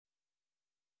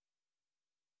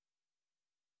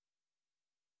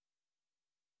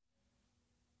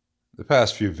The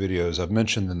past few videos I've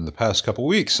mentioned in the past couple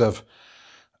weeks I've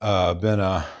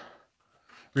been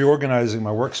reorganizing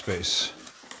my workspace,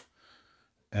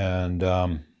 and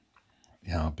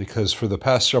because for the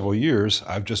past several years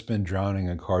I've just been drowning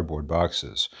in cardboard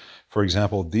boxes. For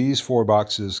example, these 4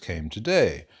 boxes came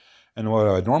today, and what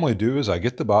I'd normally do is I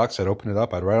get the box, I'd open it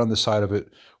up, I'd write on the side of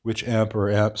it which amp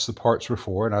or amps the parts were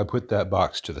for, and I'd put that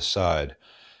box to the side.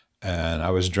 And I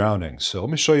was drowning. So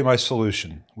let me show you my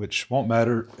solution, which won't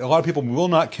matter. A lot of people will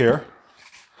not care.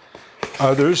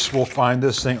 Others will find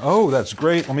this thing, oh, that's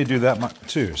great, let me do that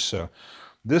too. So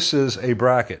this is a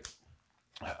bracket.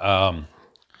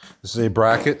 This is a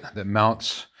bracket that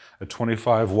mounts a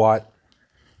 25-watt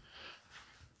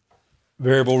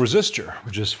variable resistor,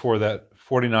 which is for that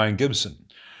 49 Gibson.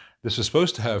 This is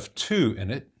supposed to have 2 in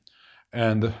it,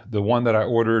 and the one that I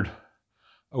ordered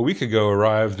a week ago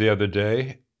arrived the other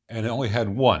day, and it only had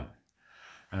 1.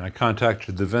 And I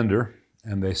contacted the vendor,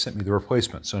 and they sent me the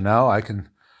replacement. So now I can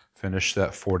finish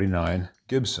that 49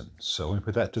 Gibson. So let me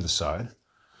put that to the side.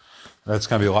 That's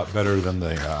going to be a lot better than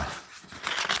the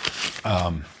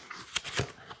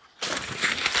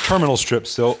terminal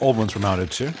strips the old ones were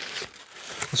mounted to.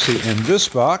 Let's see, in this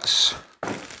box,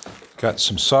 got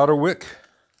some solder wick,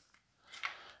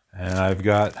 and I've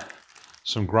got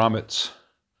some grommets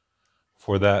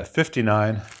for that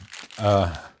 59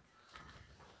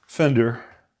 Fender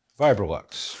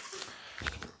Vibrolux.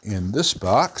 In this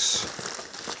box,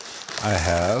 I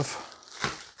have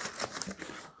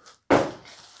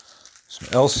some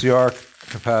LCR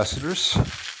capacitors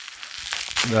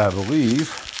that I believe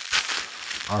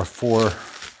are for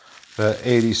the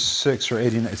 86 or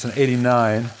 89, it's an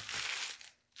 89,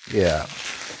 yeah,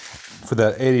 for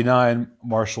that 89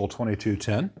 Marshall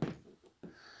 2210.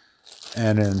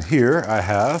 And in here I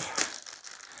have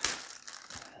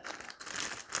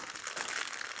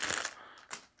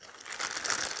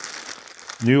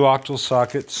new octal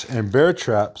sockets and bear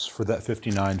traps for that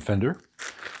 59 Fender.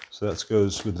 So that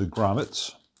goes with the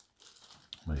grommets.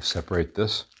 Let me separate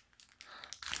this.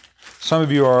 Some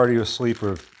of you are already asleep or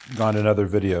have gone to another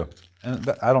video. And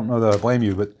I don't know that I blame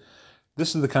you, but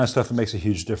this is the kind of stuff that makes a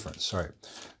huge difference. All right.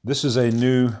 This is a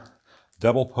new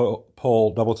double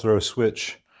pole, double throw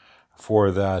switch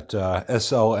for that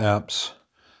SL Amps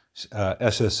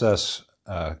SSS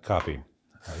copy.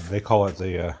 They call it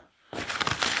the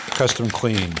custom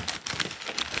clean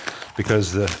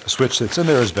because the switch that's in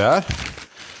there is bad.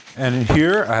 And in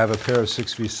here I have a pair of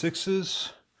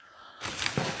 6v6s,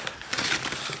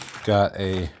 got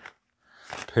a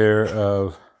pair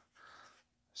of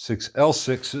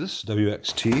 6L6s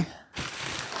WXT,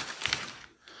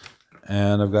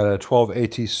 and I've got a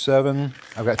 12AT7.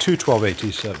 I've got 2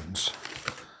 12AT7s.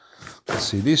 Let's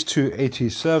see, these 2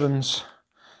 AT7s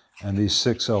and these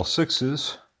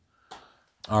 6L6s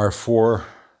are for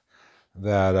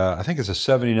that, I think it's a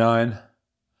 79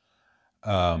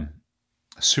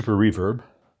 Super Reverb.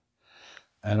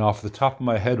 And off the top of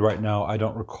my head right now, I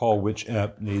don't recall which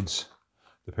amp needs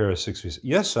the pair of 6v6.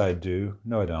 Yes, I do.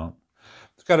 No, I don't.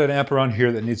 It's got an amp around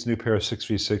here that needs a new pair of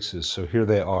 6v6s, so here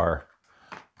they are.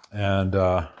 And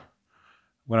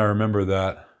when I remember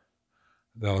that,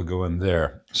 that'll go in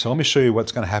there. So let me show you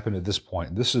what's going to happen at this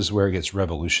point. This is where it gets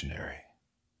revolutionary.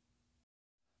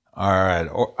 All right,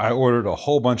 I ordered a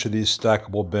whole bunch of these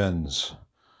stackable bins.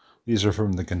 These are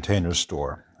from the Container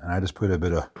Store. And I just put a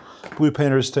bit of blue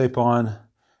painter's tape on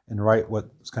and write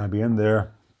what's going to be in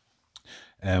there.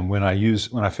 And when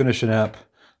I finish an amp,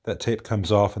 that tape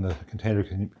comes off and the container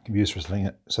can be used for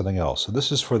something else. So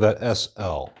this is for that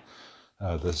SL,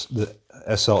 the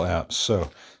SL amps. So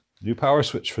new power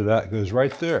switch for that goes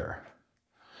right there.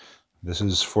 This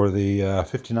is for the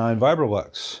 59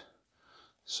 Vibrolux.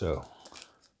 So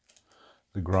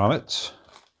the grommets,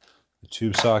 the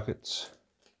tube sockets,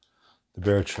 the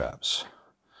bear traps.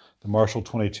 The Marshall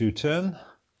 2210,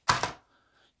 you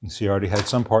can see I already had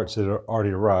some parts that are already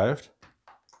arrived.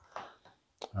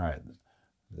 All right,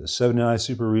 the 79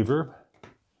 Super Reverb,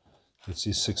 it's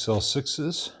these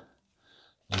 6L6s,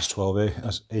 these 12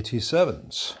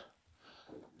 AT7s,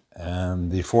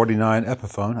 and the 49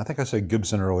 Epiphone. I think I said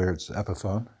Gibson earlier, it's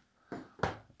Epiphone.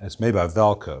 It's made by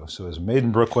Valco, so it's made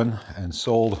in Brooklyn and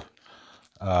sold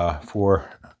for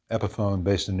Epiphone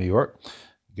based in New York.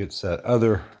 Gets that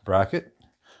other bracket.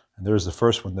 And there's the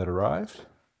first one that arrived.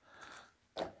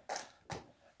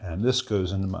 And this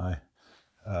goes into my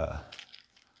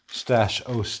stash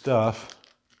of stuff.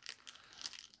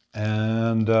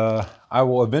 And I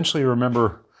will eventually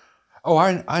remember, oh,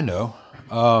 I know.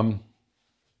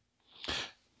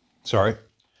 Sorry.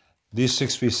 These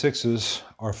 6v6s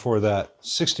are for that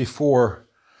 64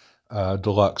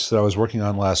 Deluxe that I was working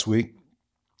on last week.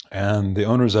 And the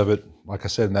owners of it, like I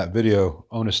said in that video,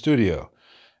 own a studio.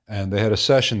 And they had a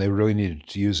session, they really needed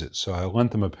to use it. So I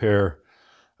lent them a pair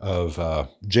of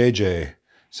JJ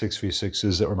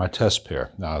 6v6s that were my test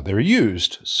pair. Now, they're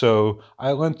used, so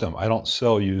I lent them. I don't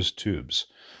sell used tubes.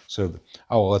 So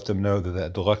I will let them know that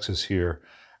that deluxe is here,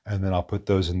 and then I'll put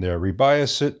those in there,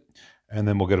 rebias it, and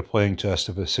then we'll get a playing test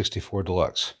of a 64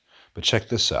 deluxe. But check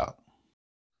this out.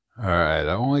 All right,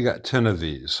 I only got 10 of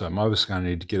these, so I'm obviously going to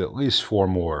need to get at least 4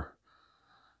 more.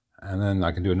 And then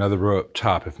I can do another row up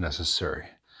top if necessary.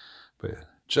 But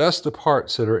just the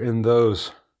parts that are in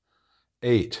those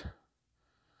 8,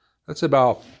 that's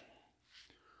about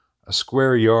a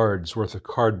square yard's worth of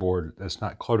cardboard that's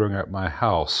not cluttering up my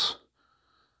house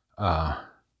while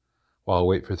I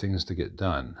wait for things to get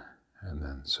done. And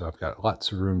then, so I've got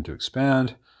lots of room to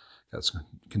expand. Got some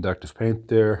conductive paint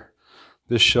there.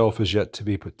 This shelf is yet to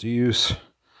be put to use.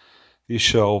 These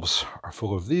shelves are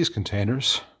full of these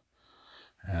containers,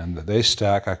 and they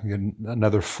stack. I can get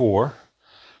another 4.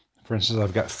 For instance,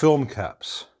 I've got film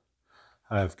caps.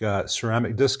 I've got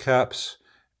ceramic disc caps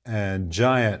and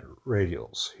giant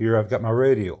radials. Here I've got my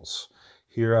radials.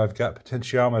 Here I've got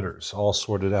potentiometers all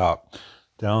sorted out.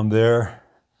 Down there,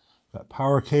 got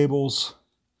power cables,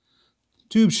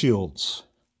 tube shields,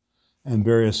 and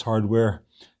various hardware.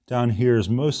 Down here is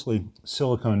mostly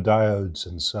silicone diodes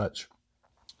and such.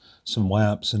 Some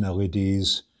lamps and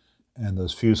LEDs and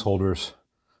those fuse holders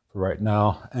for right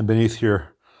now. And beneath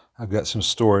here, I've got some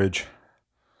storage.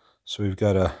 So we've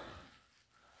got a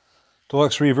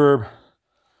deluxe reverb.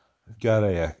 We've got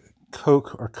a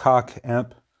Koch or Koch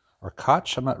amp, or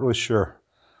Koch, I'm not really sure.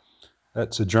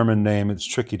 That's a German name. It's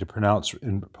tricky to pronounce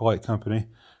in polite company.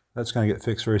 That's going to get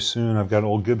fixed very soon. I've got an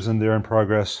old Gibson there in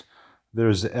progress.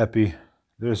 There's the Epi.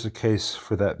 There's the case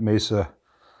for that Mesa.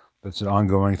 That's an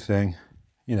ongoing thing,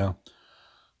 you know.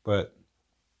 But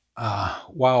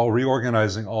while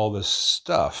reorganizing all this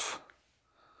stuff,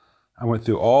 I went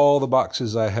through all the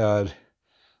boxes I had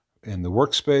in the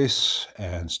workspace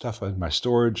and stuff in my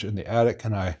storage in the attic,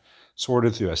 and I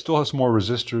sorted through. I still have some more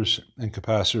resistors and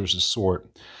capacitors to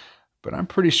sort, but I'm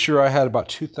pretty sure I had about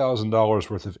 $2,000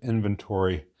 worth of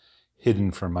inventory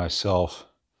hidden from myself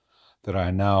that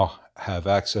I now have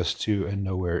access to and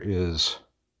know where it is.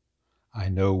 I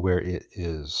know where it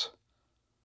is.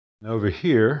 And over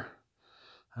here,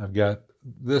 I've got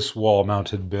this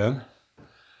wall-mounted bin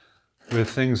with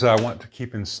things I want to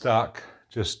keep in stock,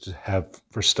 just to have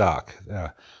for stock.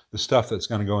 The stuff that's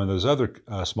going to go in those other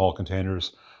small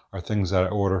containers are things that I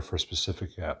order for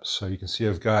specific apps. So you can see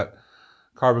I've got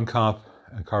carbon comp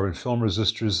and carbon film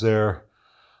resistors there.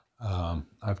 I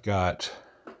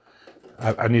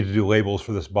need to do labels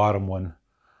for this bottom one.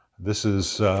 This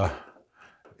is Vishay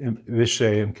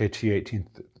MKT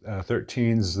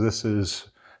 1813s. This is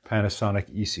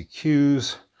Panasonic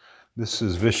ECQs. This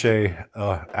is Vishay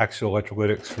axial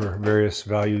electrolytics for various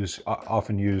values,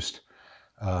 often used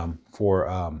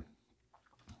for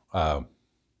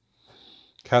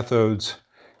cathodes.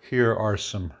 Here are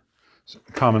some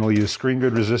commonly used screen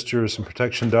grid resistors, some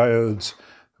protection diodes,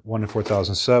 1 in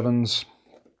 4007s,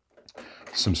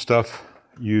 some stuff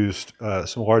used,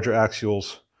 some larger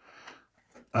axials,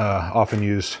 often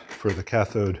used for the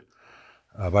cathode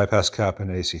bypass cap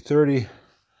and AC30.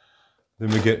 Then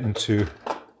we get into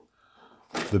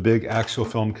the big axial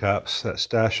film caps. That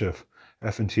stash of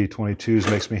F&T 22s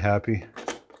makes me happy,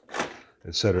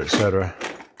 etc., etc.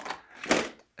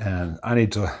 And I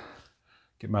need to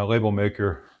get my label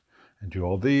maker and do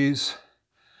all these.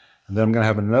 And then I'm going to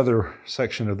have another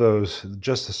section of those,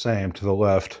 just the same, to the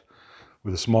left,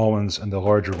 with the small ones and the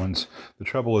larger ones. The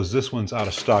trouble is this one's out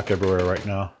of stock everywhere right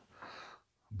now.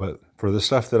 But for the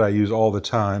stuff that I use all the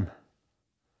time,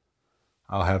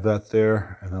 I'll have that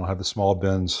there, and then I'll have the small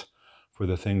bins for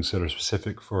the things that are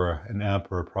specific for an amp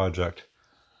or a project.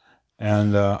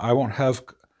 And I won't have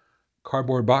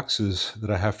cardboard boxes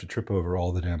that I have to trip over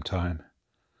all the damn time.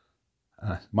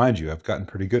 Mind you, I've gotten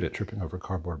pretty good at tripping over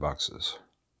cardboard boxes.